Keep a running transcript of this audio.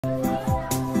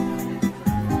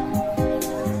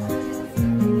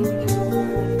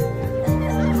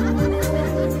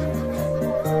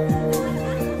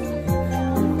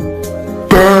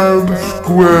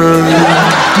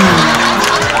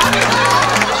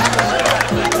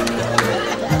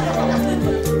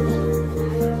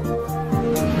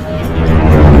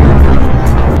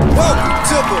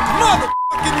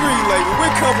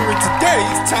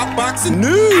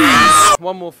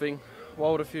One more thing,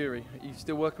 Wilder Fury. Are you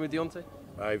still working with Deontay?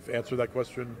 I've answered that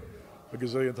question a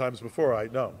gazillion times before.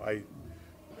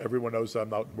 Everyone knows I'm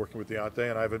not working with Deontay,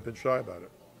 and I haven't been shy about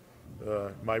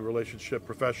it. My relationship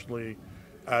professionally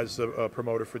as a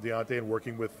promoter for Deontay and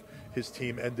working with his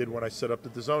team ended when I set up the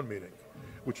DAZN meeting,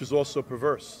 which is also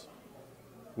perverse.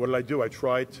 What did I do? I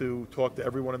tried to talk to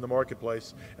everyone in the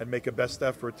marketplace and make a best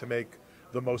effort to make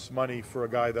the most money for a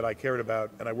guy that I cared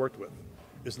about and I worked with.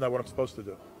 Isn't that what I'm supposed to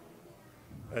do?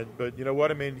 But you know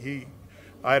what? I mean,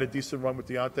 I had a decent run with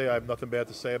Deontay. I have nothing bad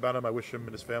to say about him. I wish him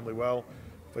and his family well.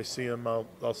 If I see him,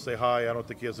 I'll say hi. I don't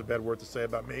think he has a bad word to say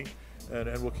about me, and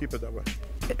we'll keep it that way.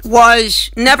 It was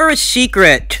never a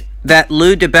secret that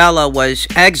Lou DiBella was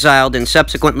exiled and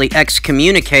subsequently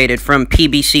excommunicated from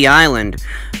PBC Island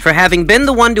for having been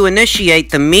the one to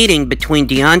initiate the meeting between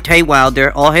Deontay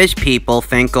Wilder, all his people,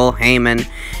 Finkel, Heyman,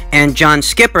 and John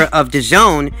Skipper of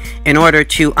DAZN in order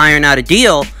to iron out a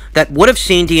deal that would have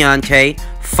seen Deontay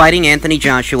fighting Anthony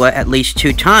Joshua at least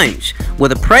 2 times,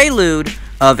 with a prelude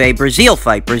of a Brazil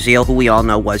fight. Brazil, who we all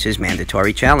know was his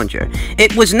mandatory challenger.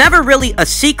 It was never really a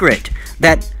secret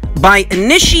that by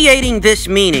initiating this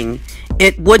meeting,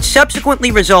 it would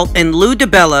subsequently result in Lou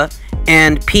DiBella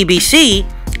and PBC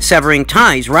severing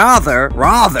ties. Rather,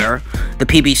 the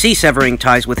PBC severing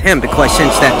ties with him, because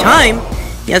since that time,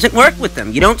 he hasn't worked with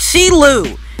them. You don't see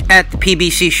Lou at the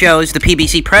PBC shows, the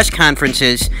PBC press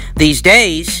conferences these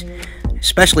days,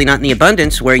 especially not in the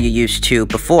abundance where you used to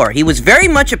before. He was very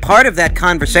much a part of that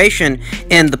conversation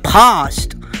in the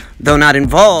past, though not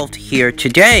involved here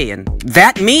today. And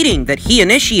that meeting that he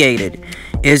initiated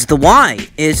is the why,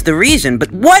 is the reason.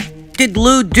 But what did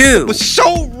Lou do? It was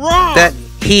so wrong that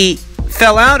he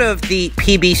fell out of the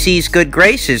PBC's good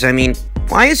graces. I mean,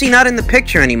 why is he not in the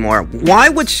picture anymore? Why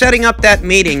would setting up that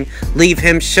meeting leave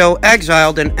him so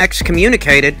exiled and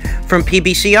excommunicated from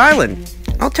PBC Island?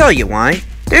 I'll tell you why.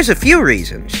 There's a few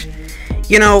reasons.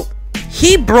 You know,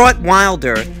 he brought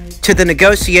Wilder to the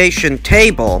negotiation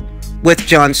table with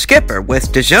John Skipper,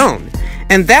 with DAZN.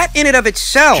 And that in and of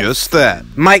itself just that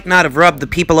might not have rubbed the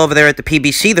people over there at the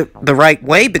PBC the right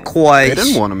way, because they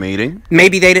didn't want a meeting.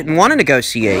 Maybe they didn't want to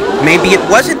negotiate. Maybe it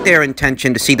wasn't their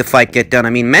intention to see the fight get done.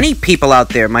 I mean, many people out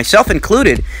there, myself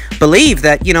included, believe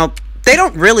that, you know, they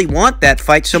don't really want that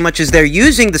fight so much as they're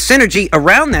using the synergy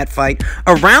around that fight,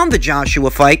 around the Joshua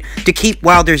fight, to keep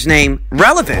Wilder's name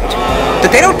relevant.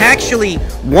 That they don't actually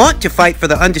want to fight for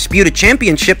the Undisputed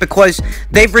Championship because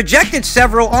they've rejected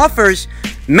several offers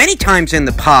many times in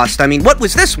the past. I mean, what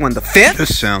was this one, the 5th?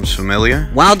 This sounds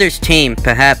familiar. Wilder's team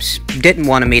perhaps didn't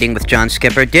want a meeting with John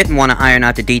Skipper, didn't want to iron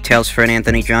out the details for an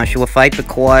Anthony Joshua fight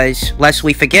because, lest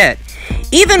we forget,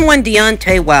 even when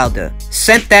Deontay Wilder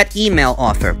sent that email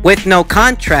offer, with no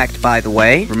contract, by the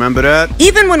way. Remember that?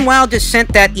 Even when Wilder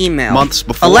sent that email months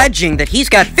before, alleging that he's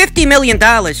got $50 million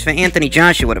for Anthony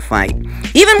Joshua to fight,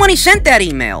 even when he sent that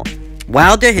email,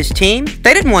 Wilder, his team,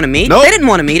 they didn't want to meet. Nope. They didn't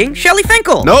want a meeting. Shelley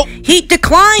Finkel. Nope. He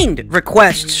declined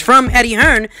requests from Eddie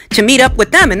Hearn to meet up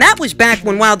with them, and that was back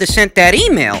when Wilder sent that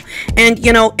email. And,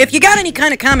 you know, if you got any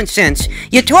kind of common sense,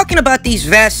 you're talking about these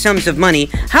vast sums of money.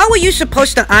 How are you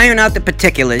supposed to iron out the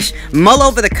particulars, mull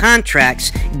over the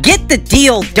contracts, get the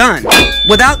deal done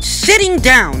without sitting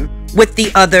down with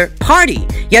the other party?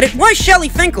 Yet it was Shelley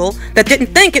Finkel that didn't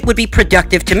think it would be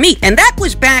productive to meet, and that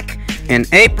was back in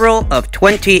April of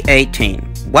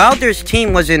 2018. Wilder's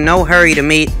team was in no hurry to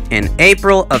meet in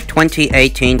April of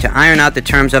 2018 to iron out the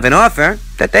terms of an offer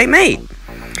that they made.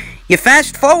 You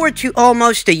fast forward to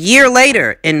almost a year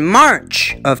later, in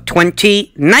March of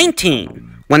 2019,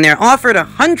 when they're offered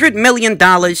 $100 million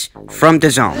from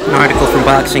DAZN. An article from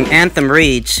Boxing Anthem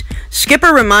reads,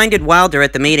 Skipper reminded Wilder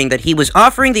at the meeting that he was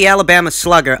offering the Alabama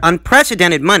slugger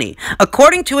unprecedented money,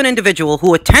 according to an individual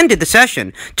who attended the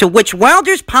session, to which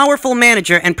Wilder's powerful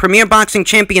manager and Premier Boxing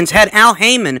Champions head Al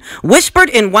Heyman whispered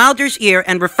in Wilder's ear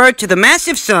and referred to the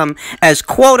massive sum as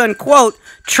quote-unquote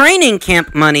training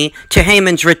camp money to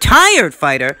Heyman's retired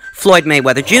fighter, Floyd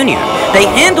Mayweather Jr. They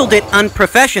handled it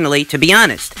unprofessionally, to be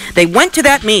honest. They went to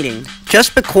that meeting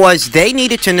just because they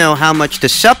needed to know how much to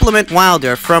supplement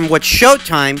Wilder from what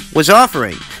Showtime was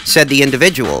offering, said the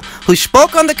individual, who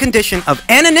spoke on the condition of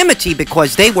anonymity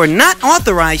because they were not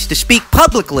authorized to speak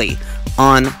publicly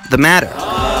on the matter.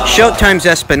 Showtime's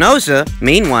Espinoza,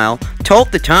 meanwhile,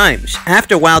 told The Times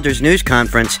after Wilder's news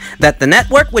conference that the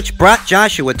network which brought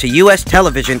Joshua to U.S.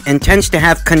 television intends to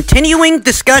have continuing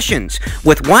discussions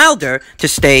with Wilder to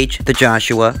stage the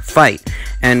Joshua fight.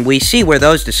 And we see where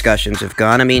those discussions have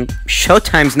gone. I mean,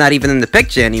 Showtime's not even in the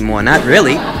picture anymore, not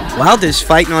really. Wilder's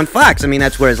fighting on Fox. I mean,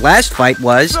 that's where his last fight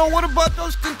was. So what about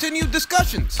those continued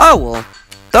discussions? Oh, well,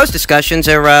 those discussions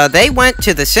are, they went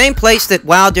to the same place that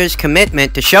Wilder's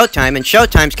commitment to Showtime and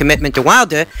Showtime's commitment to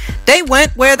Wilder, they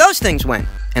went where those things went.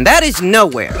 And that is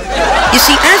nowhere. You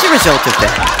see, as a result of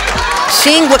that,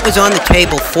 seeing what was on the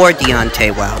table for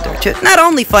Deontay Wilder, to not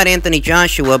only fight Anthony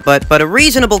Joshua, but a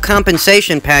reasonable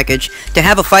compensation package to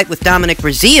have a fight with Dominic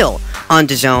Breazeale on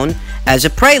DAZN as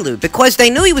a prelude, because they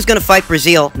knew he was going to fight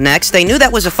Breazeale next. They knew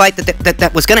that was a fight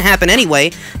that was going to happen anyway,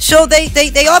 so they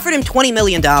offered him $20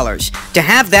 million to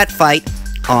have that fight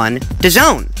on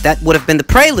DAZN. That would have been the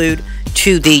prelude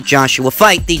to the Joshua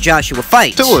fight, Two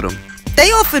of them. They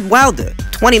offered Wilder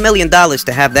 $20 million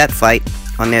to have that fight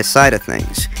on their side of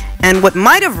things. And what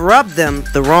might have rubbed them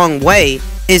the wrong way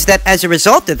is that as a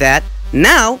result of that,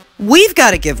 now we've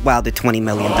got to give Wilder $20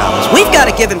 million. We've got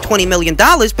to give him $20 million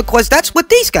because that's what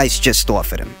these guys just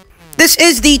offered him. This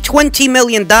is the $20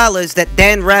 million that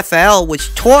Dan Rafael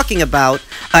was talking about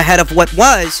ahead of what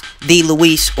was the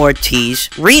Luis Ortiz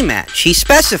rematch. He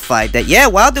specified that, yeah,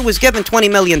 Wilder was given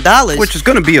 $20 million, Which is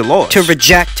going to be a loss. to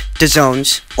reject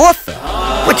DAZN's offer,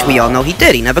 which we all know he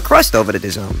did. He never crossed over to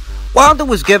DAZN. Wilder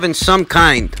was given some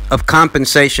kind of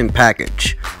compensation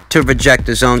package to reject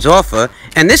DAZN's offer,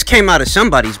 and this came out of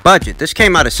somebody's budget. This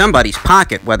came out of somebody's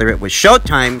pocket, whether it was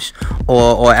Showtime's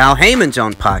or Al Heyman's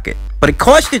own pocket. But it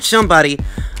costed somebody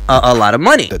a lot of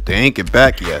money. That they ain't get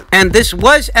back yet. And this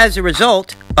was as a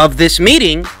result of this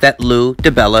meeting that Lou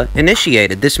DiBella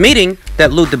initiated. This meeting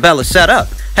that Lou DiBella set up.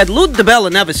 Had Lou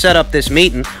DiBella never set up this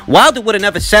meeting, Wilder would have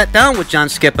never sat down with John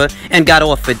Skipper and got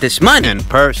offered this money. In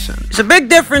person. There's a big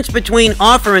difference between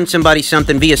offering somebody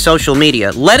something via social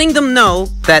media, letting them know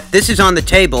that this is on the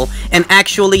table, and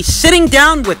actually sitting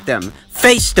down with them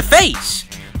face to face.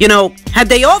 You know, had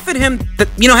they offered him,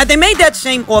 had they made that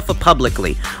same offer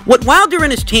publicly, what Wilder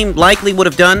and his team likely would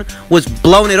have done was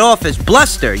blown it off as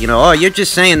bluster. You know, oh, you're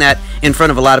just saying that in front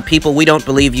of a lot of people. We don't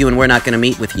believe you and we're not going to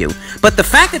meet with you. But the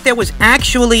fact that there was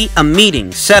actually a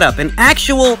meeting set up, an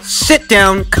actual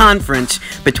sit-down conference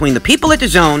between the people at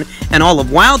DAZN and all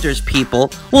of Wilder's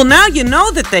people, well, now you know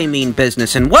that they mean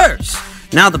business, and worse.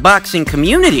 Now the boxing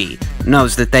community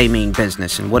knows that they mean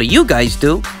business. And what do you guys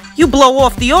do? You blow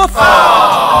off the offer.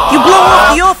 You blow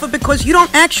off the offer because you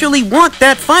don't actually want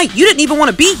that fight. You didn't even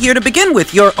want to be here to begin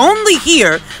with. You're only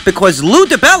here because Lou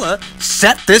DiBella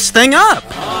set this thing up.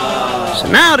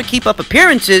 So now, to keep up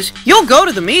appearances, you'll go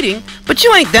to the meeting, but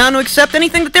you ain't down to accept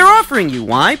anything that they're offering you.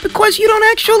 Why? Because you don't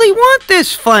actually want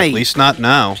this fight. At least not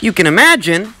now. You can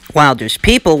imagine Wilder's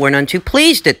people were none too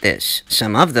pleased at this,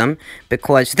 some of them,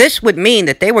 because this would mean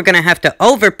that they were going to have to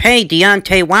overpay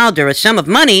Deontay Wilder a sum of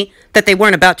money that they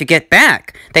weren't about to get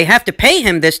back. They have to pay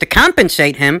him this to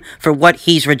compensate him for what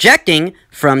he's rejecting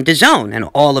from DAZN. And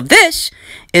all of this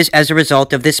is as a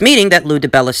result of this meeting that Lou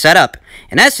DiBella set up.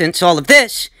 In essence, all of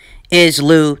this is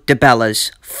Lou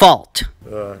DiBella's fault.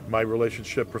 My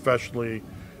relationship professionally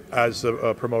as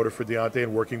a promoter for Deontay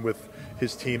and working with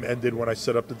his team ended when I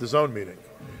set up the DAZN meeting,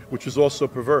 which is also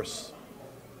perverse.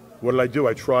 What did I do?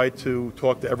 I tried to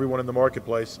talk to everyone in the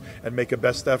marketplace and make a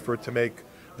best effort to make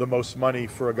the most money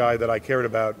for a guy that I cared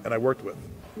about and I worked with.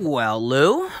 Well,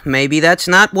 Lou, maybe that's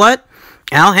not what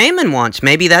Al Heyman wants.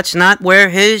 Maybe that's not where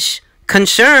his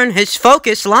concern, his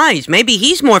focus lies. Maybe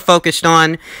he's more focused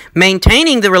on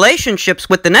maintaining the relationships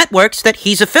with the networks that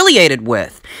he's affiliated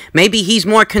with. Maybe he's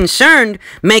more concerned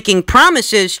making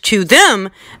promises to them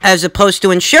as opposed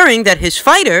to ensuring that his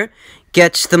fighter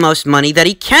gets the most money that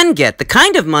he can get. The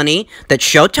kind of money that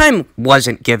Showtime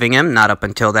wasn't giving him, not up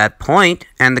until that point,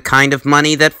 and the kind of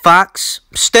money that Fox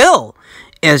still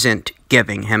isn't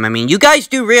giving him. I mean, you guys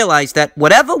do realize that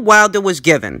whatever Wilder was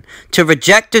given to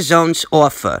reject DAZN's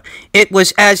offer, it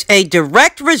was as a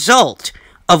direct result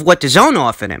of what DAZN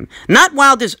offered him. Not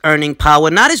Wilder's earning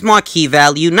power, not his marquee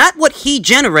value, not what he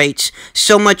generates,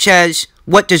 so much as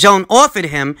what DAZN offered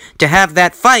him to have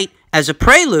that fight as a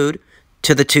prelude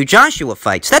to the two Joshua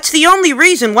fights. That's the only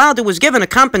reason Wilder was given a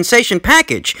compensation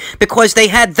package, because they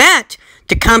had that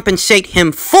to compensate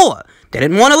him for. They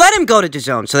didn't want to let him go to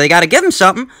DAZN, so they got to give him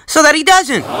something so that he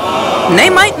doesn't. And they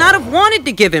might not have wanted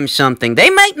to give him something. They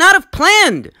might not have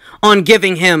planned on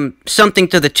giving him something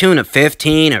to the tune of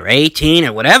 15 or 18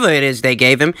 or whatever it is they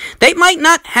gave him. They might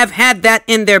not have had that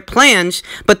in their plans,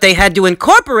 but they had to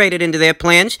incorporate it into their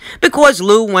plans because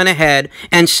Lou went ahead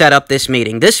and set up this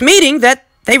meeting. This meeting that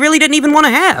they really didn't even want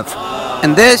to have.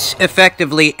 And this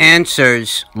effectively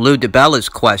answers Lou DiBella's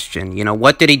question. You know,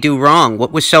 what did he do wrong?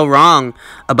 What was so wrong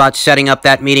about setting up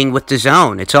that meeting with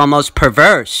DAZN? It's almost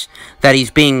perverse that he's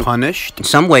being punished, in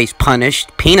some ways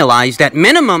punished, penalized, at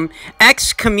minimum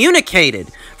excommunicated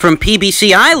from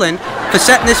PBC Island for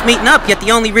setting this meeting up. Yet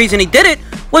the only reason he did it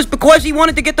was because he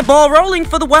wanted to get the ball rolling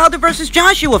for the Wilder versus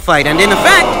Joshua fight, and in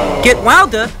effect, get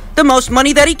Wilder the most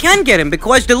money that he can get him,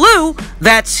 because to Lou,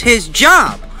 that's his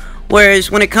job.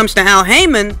 Whereas when it comes to Al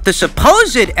Heyman, the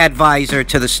supposed advisor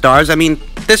to the stars, I mean,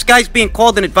 this guy's being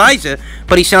called an advisor,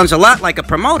 but he sounds a lot like a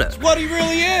promoter. That's what he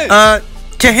really is.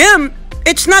 To him,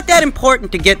 it's not that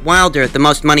important to get Wilder the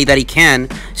most money that he can,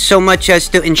 so much as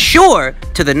to ensure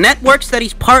to the networks that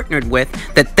he's partnered with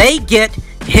that they get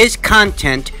his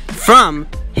content from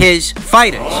his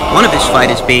fighters. One of his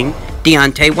fighters being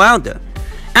Deontay Wilder.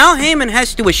 Al Heyman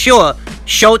has to assure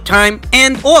Showtime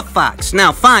and or Fox.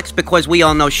 Now Fox, because we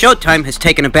all know Showtime has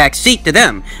taken a back seat to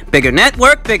them. Bigger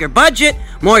network, bigger budget,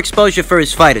 more exposure for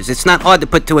his fighters. It's not hard to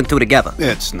put two and two together.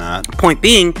 It's not. Point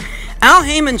being, Al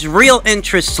Heyman's real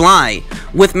interests lie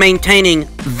with maintaining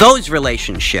those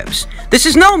relationships. This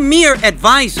is no mere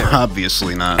advisor.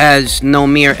 Obviously not. As no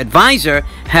mere advisor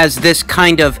has this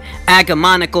kind of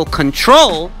agamonical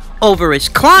control over his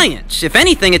clients. If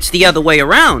anything, it's the other way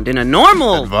around. In a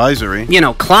normal advisory,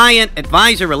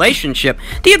 client-advisor relationship,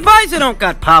 the advisor don't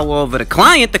got power over the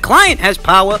client has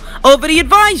power over the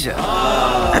advisor.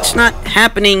 That's not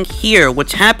happening here.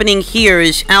 What's happening here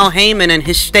is Al Heyman and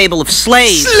his stable of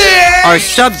slaves are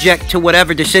subject to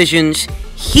whatever decisions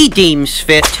he deems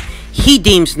fit, he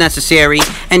deems necessary,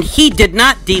 and he did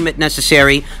not deem it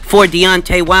necessary for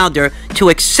Deontay Wilder to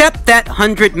accept that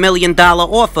 $100 million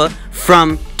offer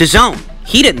from DAZN.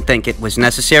 He didn't think it was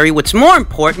necessary. What's more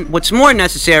important, what's more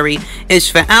necessary is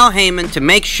for Al Heyman to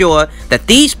make sure that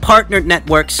these partnered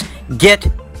networks get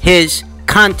his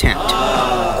content.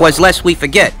 Because lest we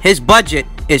forget, his budget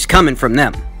is coming from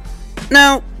them.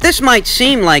 Now, this might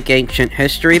seem like ancient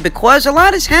history because a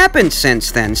lot has happened since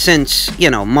then, since,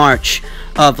 March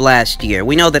of last year.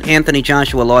 We know that Anthony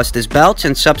Joshua lost his belts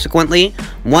and subsequently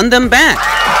won them back.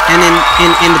 And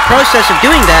in the process of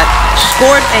doing that,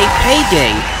 scored a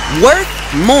payday worth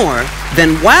more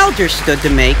than Wilder stood to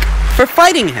make for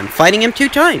fighting him 2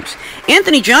 times.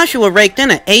 Anthony Joshua raked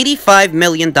in an $85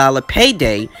 million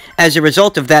payday as a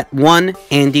result of that one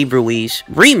Andy Ruiz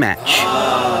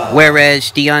rematch.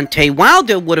 Whereas Deontay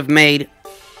Wilder would have made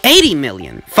 $80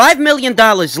 million, $5 million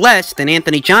less than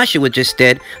Anthony Joshua just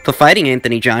did for fighting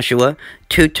Anthony Joshua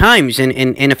 2 times.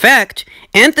 In effect,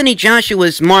 Anthony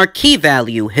Joshua's marquee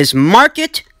value, his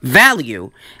market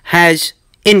value, has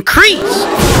increased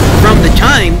from the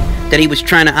time that he was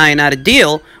trying to iron out a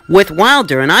deal with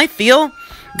Wilder. And I feel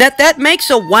that that makes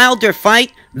a Wilder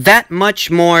fight that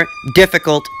much more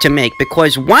difficult to make,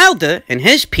 because Wilder and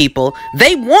his people,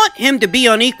 they want him to be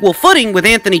on equal footing with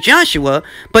Anthony Joshua,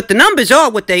 but the numbers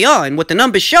are what they are, and what the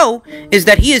numbers show is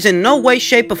that he is in no way,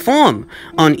 shape, or form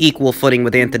on equal footing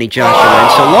with Anthony Joshua.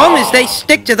 And so long as they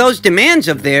stick to those demands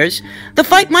of theirs, the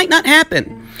fight might not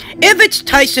happen. If it's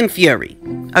Tyson Fury,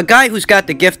 a guy who's got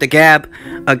the gift of gab,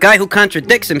 a guy who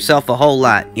contradicts himself a whole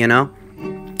lot,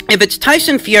 if it's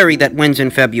Tyson Fury that wins in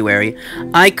February,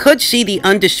 I could see the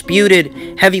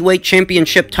undisputed heavyweight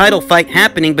championship title fight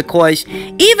happening, because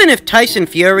even if Tyson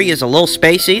Fury is a little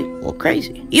spacey, a little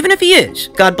crazy, even if he is,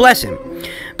 God bless him,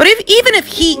 but even if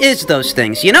he is those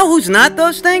things, you know who's not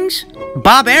those things?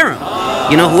 Bob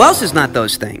Arum. You know who else is not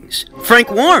those things?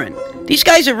 Frank Warren. These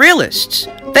guys are realists.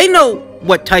 They know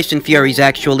what Tyson Fury's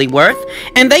actually worth,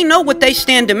 and they know what they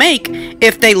stand to make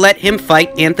if they let him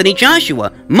fight Anthony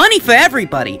Joshua. Money for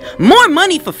everybody. More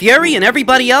money for Fury and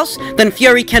everybody else than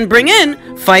Fury can bring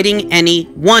in fighting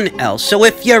anyone else. So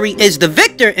if Fury is the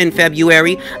victor in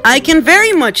February, I can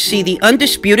very much see the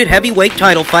undisputed heavyweight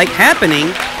title fight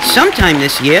happening sometime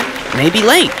this year, maybe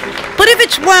late. But if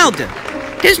it's Wilder,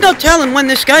 there's no telling when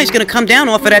this guy's going to come down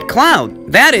off of that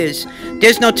cloud. That is,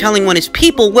 there's no telling when his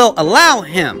people will allow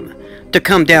him to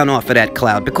come down off of that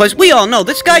cloud, because we all know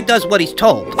this guy does what he's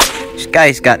told. This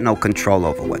guy's got no control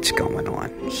over what's going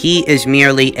on. He is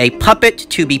merely a puppet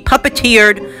to be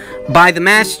puppeteered by the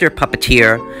master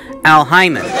puppeteer, Al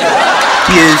Heyman.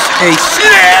 He is a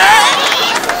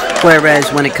slave! Whereas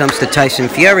when it comes to Tyson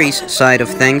Fury's side of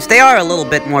things, they are a little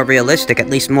bit more realistic, at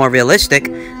least more realistic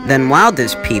than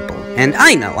Wilder's people. And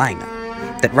I know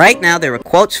that right now there are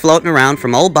quotes floating around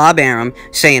from old Bob Arum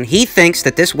saying he thinks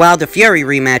that this Wilder-Fury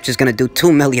rematch is going to do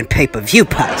 2 million pay-per-view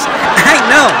buys. I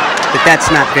know that that's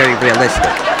not very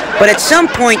realistic. But at some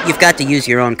point, you've got to use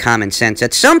your own common sense.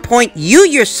 At some point, you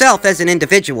yourself as an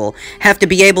individual have to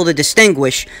be able to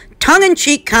distinguish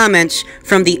tongue-in-cheek comments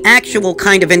from the actual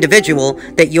kind of individual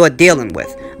that you're dealing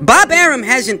with. Bob Arum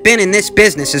hasn't been in this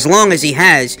business as long as he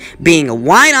has, being a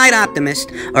wide-eyed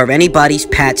optimist or anybody's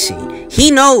patsy.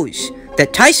 He knows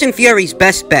that Tyson Fury's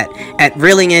best bet at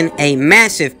reeling in a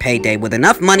massive payday with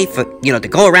enough money for, to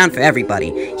go around for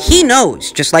everybody. He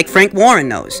knows, just like Frank Warren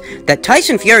knows, that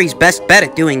Tyson Fury's best bet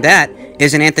at doing that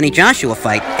is an Anthony Joshua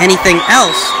fight. Anything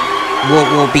else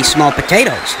will be small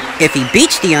potatoes. If he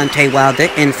beats Deontay Wilder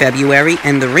in February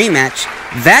in the rematch,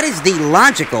 that is the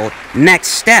logical next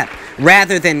step,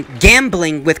 rather than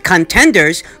gambling with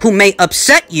contenders who may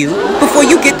upset you before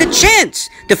you get the chance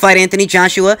to fight Anthony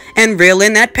Joshua and reel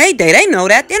in that payday. They know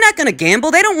that. They're not going to gamble.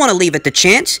 They don't want to leave it to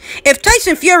chance. If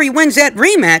Tyson Fury wins that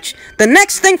rematch, the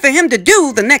next thing for him to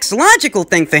do, the next logical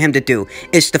thing for him to do,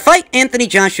 is to fight Anthony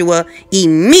Joshua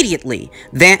immediately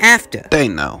thereafter. They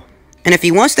know. And if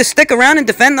he wants to stick around and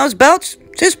defend those belts,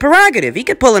 it's his prerogative. He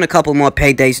could pull in a couple more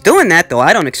paydays doing that, though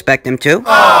I don't expect him to.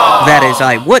 That is,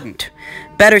 I wouldn't.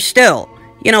 Better still,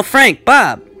 Frank,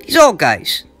 Bob, these old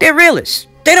guys, they're realists.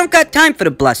 They don't got time for the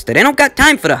bluster. They don't got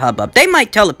time for the hubbub. They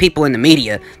might tell the people in the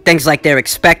media things like they're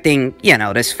expecting,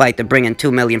 this fight to bring in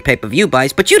 2 million pay-per-view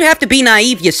buys, but you'd have to be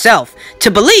naive yourself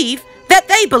to believe that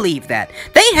they believe that.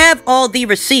 They have all the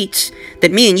receipts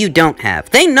that me and you don't have.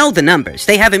 They know the numbers.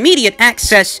 They have immediate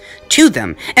access to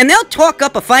them. And they'll talk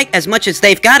up a fight as much as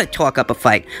they've got to talk up a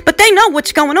fight. But they know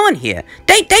what's going on here.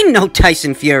 They know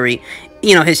Tyson Fury,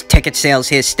 his ticket sales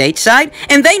here stateside,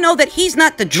 and they know that he's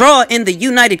not the draw in the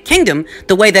United Kingdom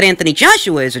the way that Anthony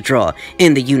Joshua is a draw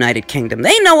in the United Kingdom.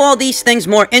 They know all these things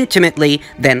more intimately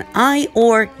than I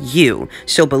or you.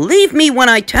 So believe me when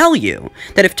I tell you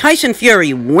that if Tyson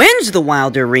Fury wins the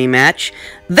Wilder rematch,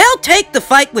 they'll take the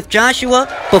fight with Joshua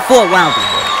before Wilder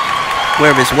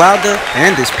will. Whereas Wilder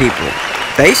and his people,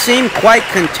 they seem quite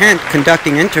content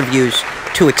conducting interviews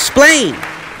to explain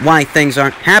why things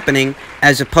aren't happening,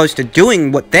 as opposed to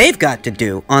doing what they've got to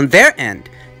do on their end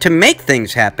to make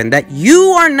things happen. That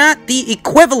you are not the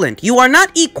equivalent, you are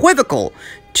not equivocal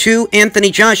to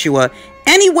Anthony Joshua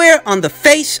anywhere on the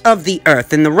face of the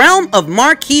earth, in the realm of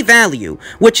marquee value,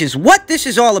 which is what this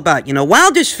is all about.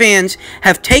 Wilder's fans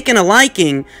have taken a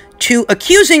liking to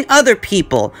accusing other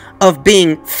people of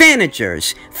being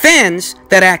fanagers, fans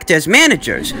that act as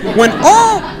managers, when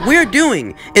all we're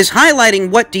doing is highlighting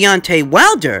what Deontay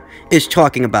Wilder is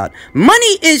talking about.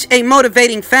 Money is a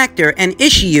motivating factor and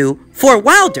issue for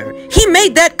Wilder. He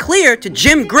made that clear to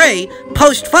Jim Gray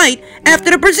post-fight after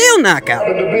the Brazil knockout.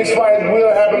 The big fight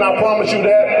will happen, I promise you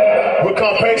that. We'll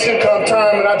come patient, come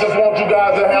time, and I just want you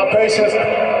guys to have patience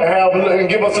and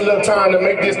give us a little time to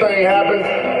make this thing happen.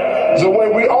 The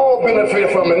way we all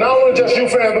benefit from it, not only just you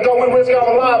fans, because we risk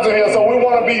our lives in here. So we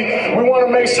want to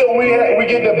make sure we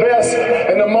get the best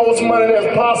and the most money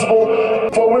that's possible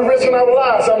before we're risking our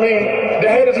lives. I mean, the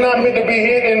head is not meant to be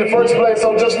hit in the first place.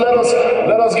 So just let us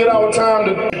get our time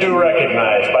to do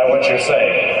recognize by what you're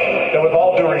saying that with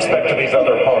all due respect to these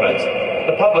other opponents,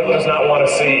 the public does not want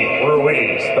to see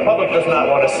Ruiz. The public does not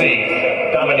want to see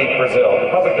Dominique Brazil.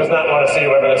 The public does not want to see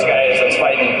whoever this guy is that's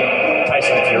fighting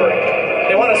Tyson Fury.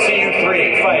 They want to see you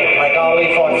three fight like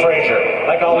Ali fought Frazier,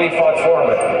 like Ali fought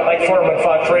Foreman, like Foreman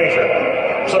fought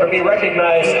Frazier. So to be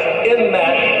recognized in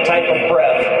that type of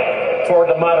breath for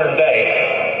the modern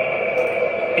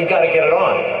day, you've got to get it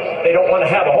on. They don't want to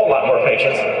have a whole lot more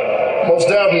patience. Most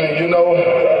definitely,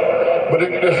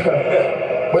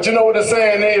 But you know what the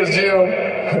saying is, Jim?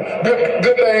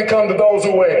 Good thing come to those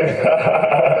who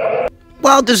wait.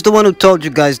 Wilder's the one who told you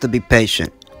guys to be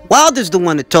patient. Wilder's the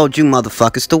one that told you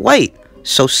motherfuckers to wait.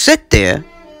 So sit there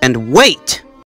and wait.